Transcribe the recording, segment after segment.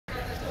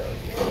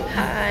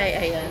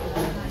Hi, ayan.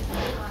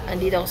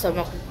 Andito ako sa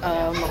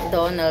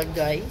McDonald's,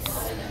 guys.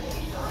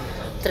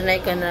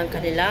 Trinay ko na ng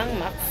kanilang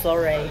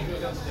McFlurry.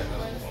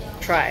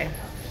 Try.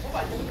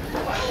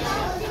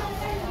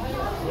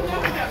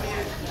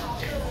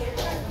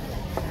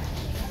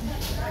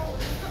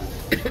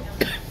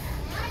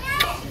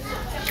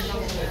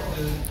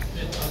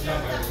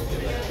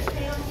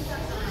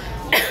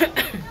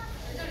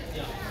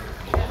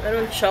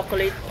 Meron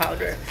chocolate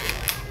powder.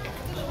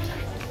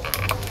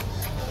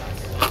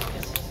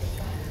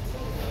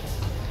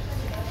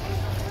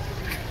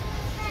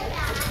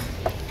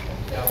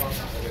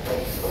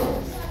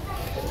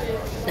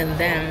 And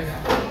then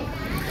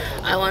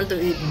I want to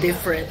eat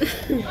different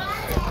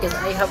because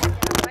I have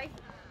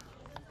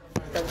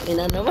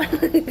ina naman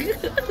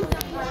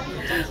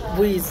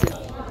buisit.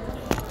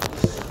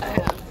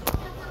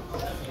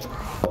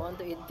 I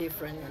want to eat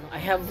different. I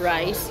have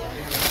rice.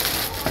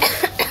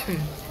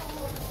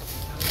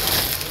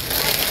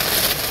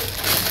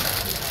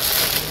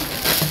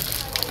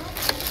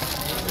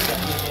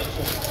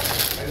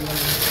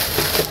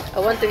 I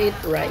want to eat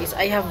rice.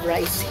 I have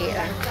rice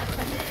here.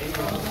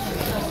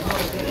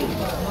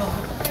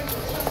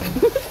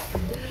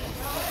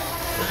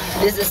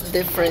 This is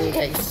different,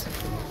 guys.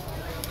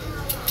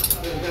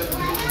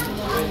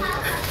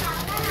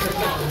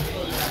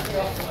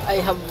 I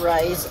have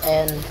rice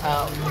and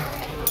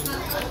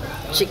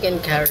chicken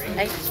curry.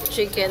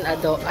 Chicken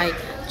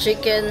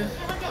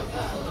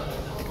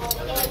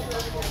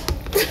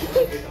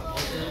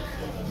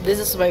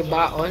This is my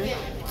baon.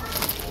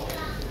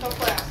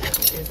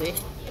 You see?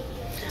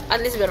 At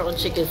least meron akong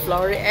chicken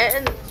flour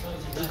and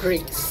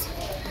Greeks.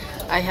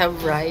 I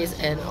have rice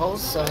and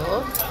also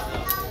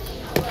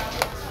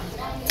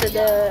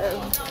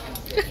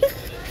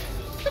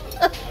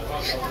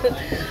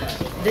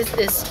this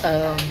is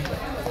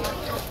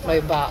my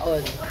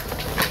baon.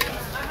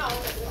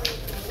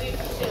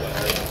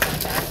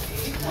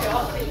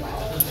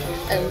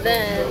 And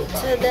then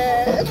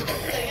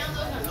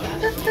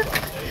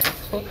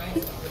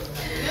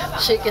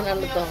chicken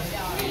ano to?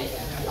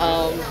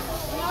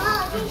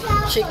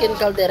 Chicken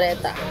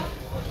caldereta.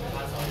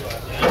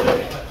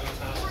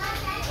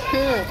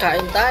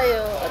 Kain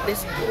tayo. At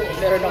least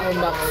meron akong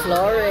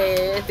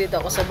McFlurry. Dito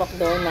ako sa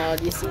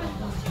McDonald's.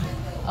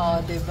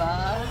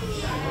 Diba?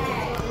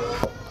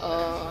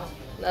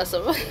 Nasa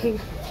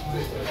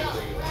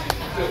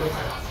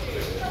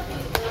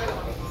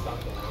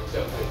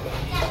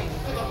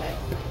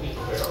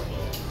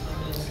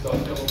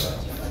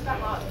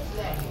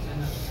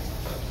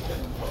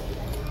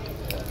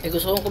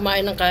gusto kong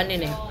kumain ng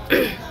kanin eh.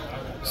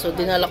 So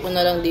dinala ko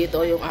na lang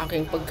dito yung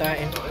aking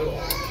pagkain.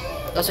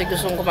 Kasi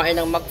gusto kong kumain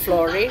ng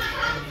McFlurry.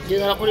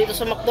 Dinala ko dito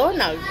sa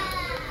McDonald's.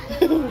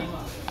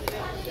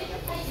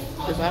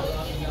 Diba?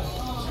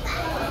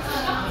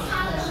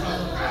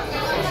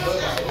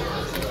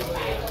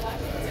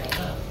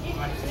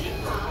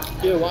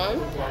 You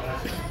want?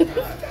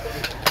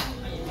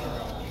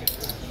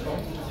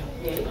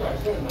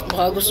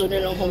 Baka gusto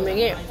nilang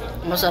humingi.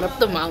 Masarap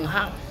to,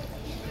 maanghang.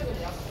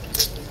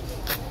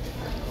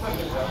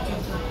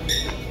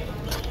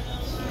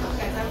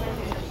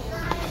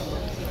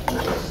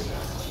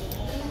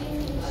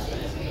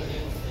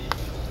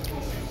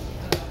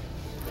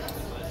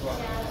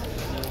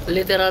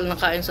 Literal na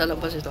kain sa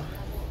labas ito.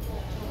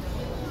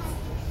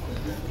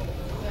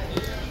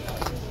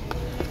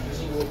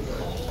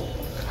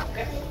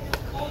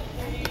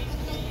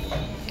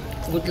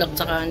 Good luck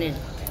sa kanin.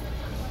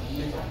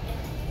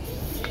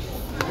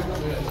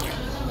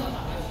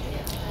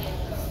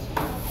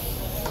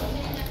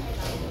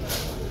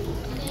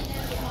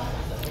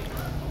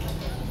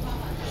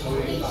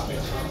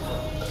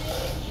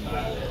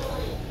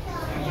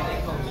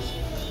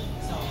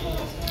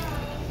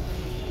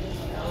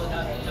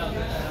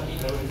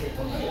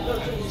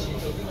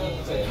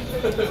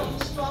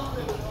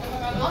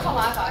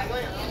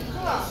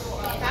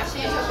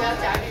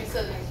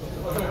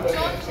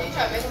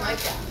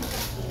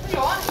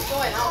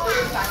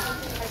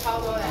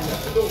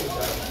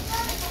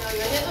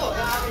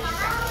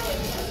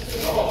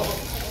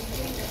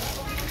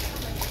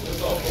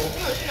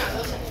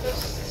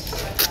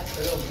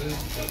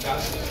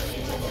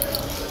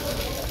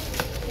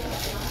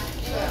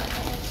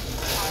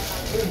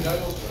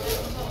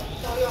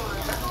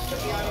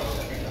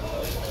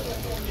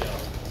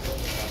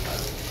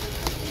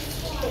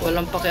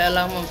 Walang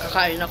pakialam ang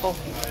kakain ako.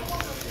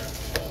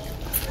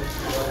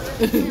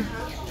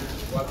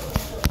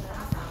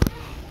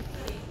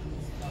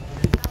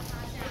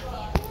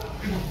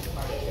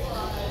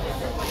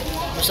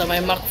 Basta may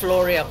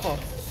McFlurry ako.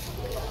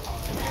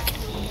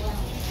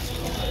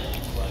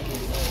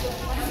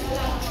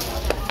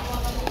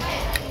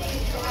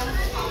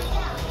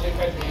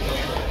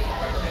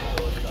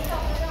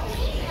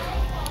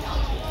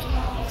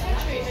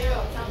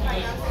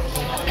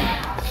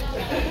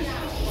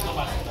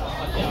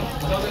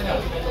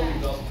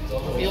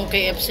 Yung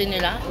KFC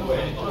nila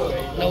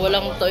na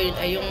walang toilet,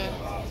 ay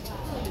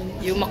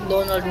yung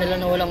McDonald's nila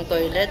na walang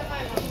toilet,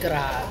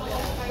 grabe.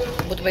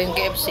 Buti pa yung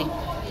KFC.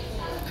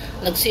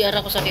 Nag-CR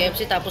ako sa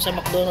KFC tapos sa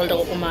McDonald's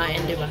ako kumain,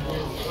 di ba?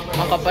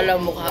 Ang kapal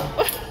ang mukha.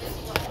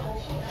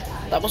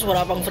 Tapos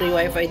wala pang free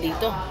wifi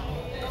dito.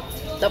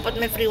 Dapat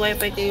may free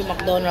wifi kayo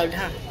McDonald's,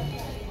 ha?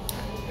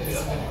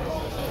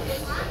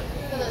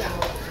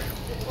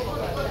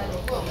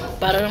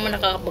 Para naman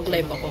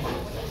nakakapag-live ako.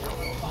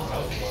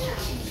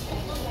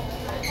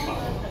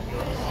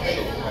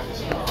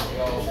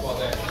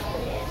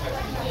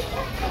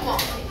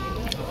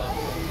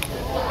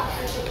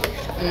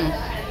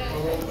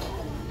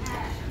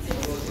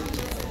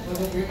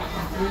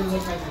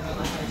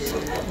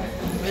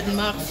 With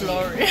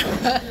McFlurry.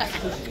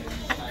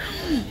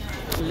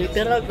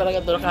 Literal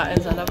talaga ito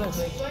nakain sa labas.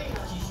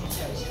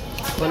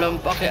 Walang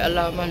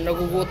pakialaman.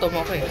 Nagugutom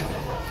ako eh.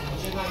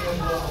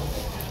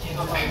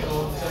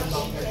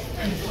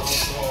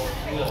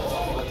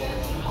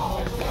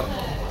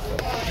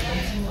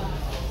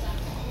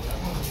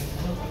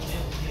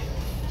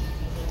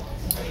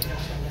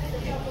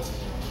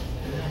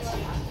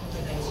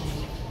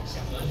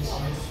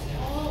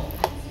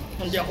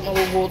 Hindi ako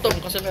magugutom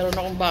kasi meron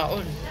akong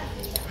baon.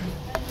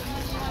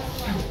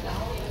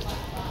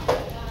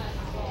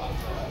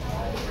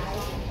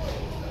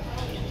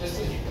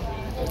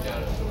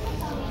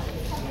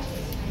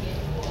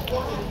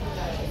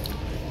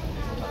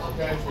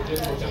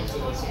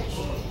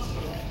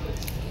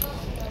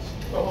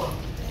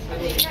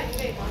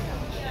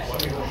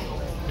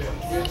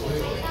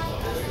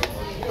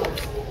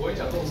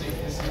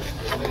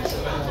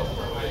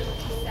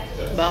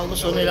 Baka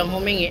gusto nilang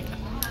humingi.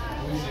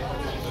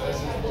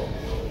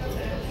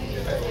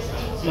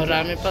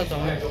 Marami pa to.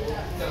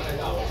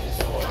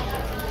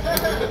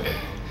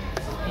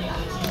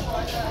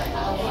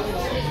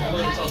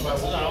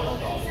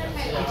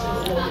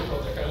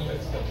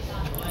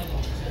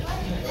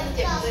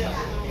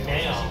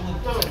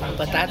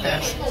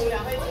 Patatas.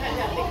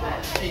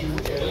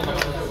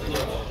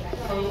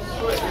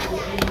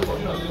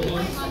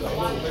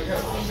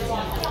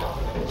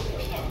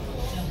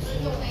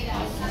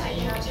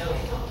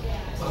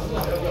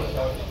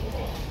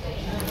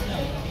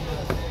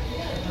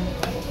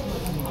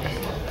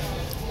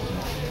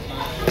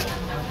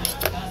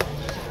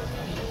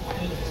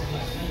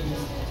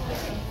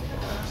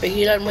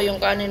 Pigilan mo yung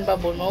kanin,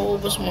 babon,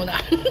 mauubos mo na.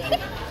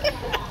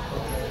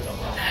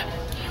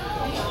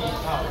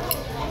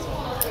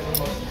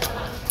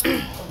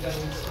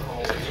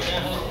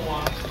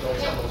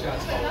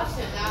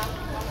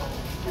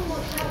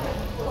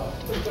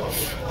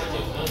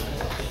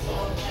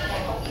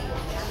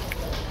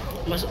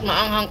 Mas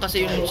maanghang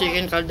kasi yung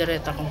chicken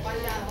caldereta ko.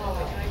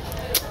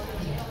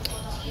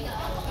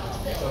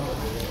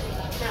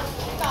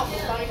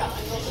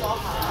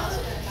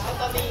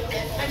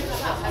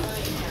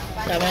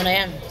 Tama na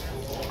yan.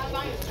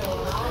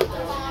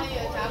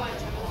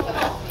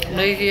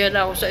 Nahihiya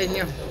na ako sa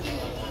inyo.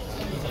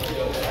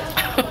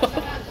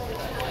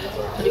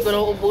 Hindi ko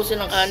na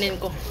ubusin ang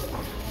kanin ko.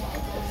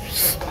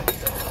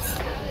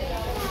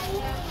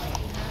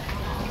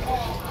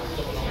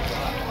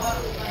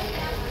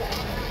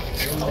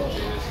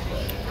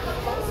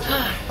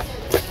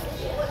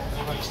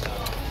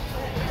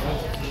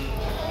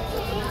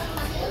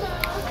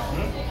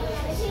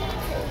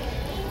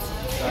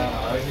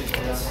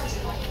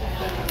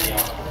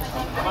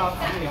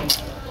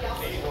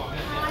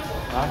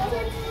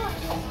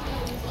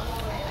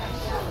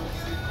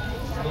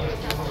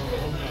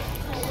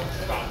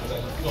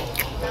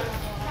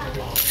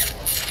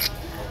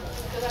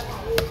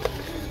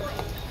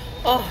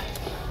 Oh,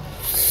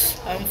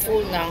 I'm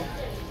full now.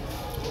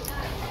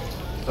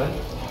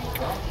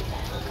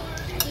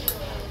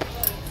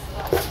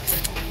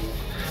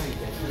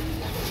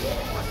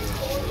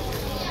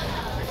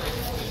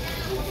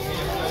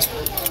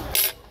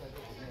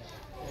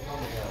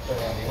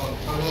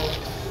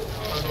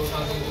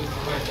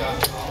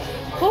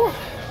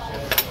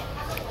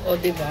 O,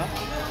 diba?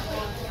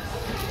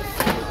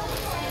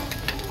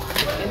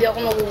 Hindi ako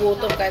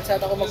magugutom kahit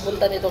saan ako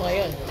magpunta nito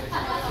ngayon.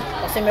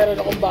 Kasi meron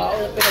akong baon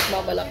na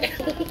pinagmamalaki.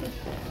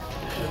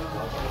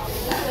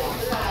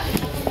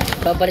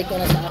 Babalik ko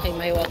na sa aking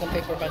mahiwagang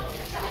paper bag.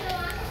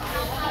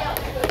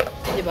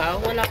 Diba?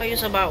 Wala kayo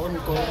sa baon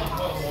ko.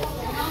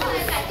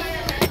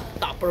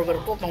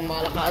 Tupperware ko pang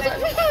malakasan.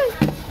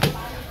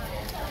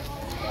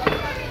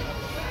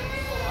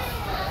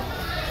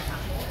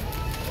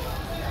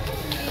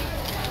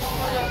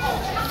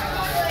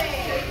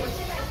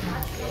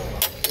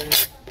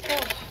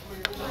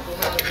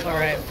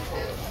 Alright.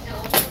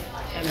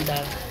 I'm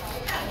done.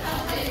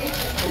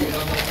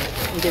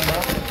 Diba?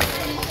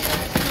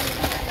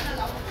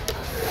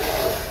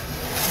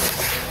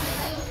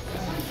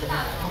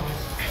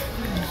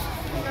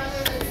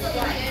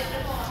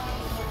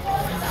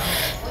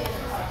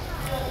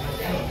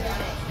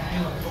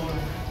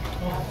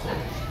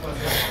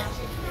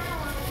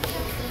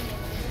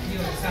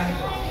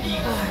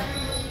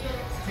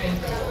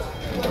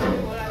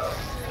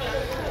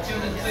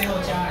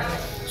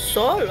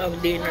 Sol ang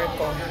dinner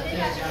ko.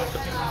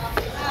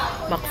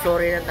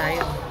 McFlurry na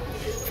tayo.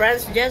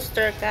 Franz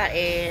Jester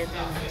kain.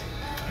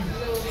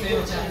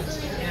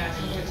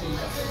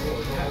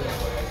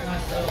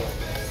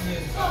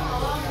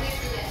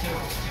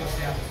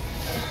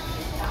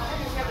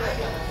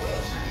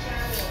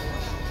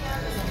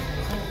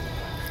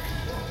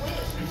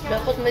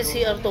 dapat may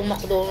CR tong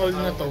McDonald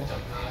na to.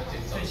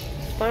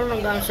 Parang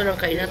nanggaan siya ng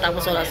kainan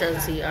tapos wala silang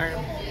CR.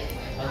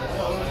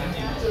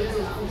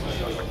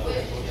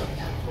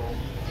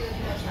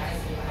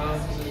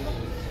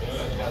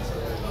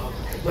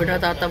 Or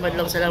natatamad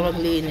lang sila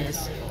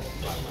maglinis.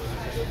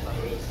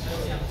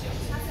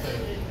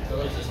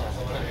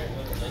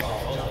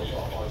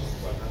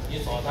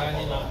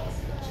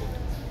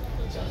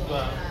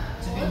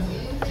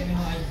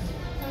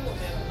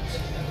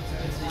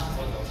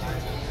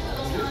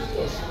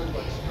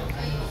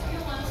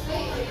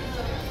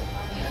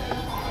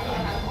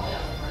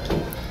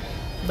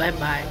 Bye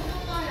bye.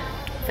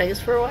 Thanks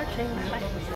for watching. Bye.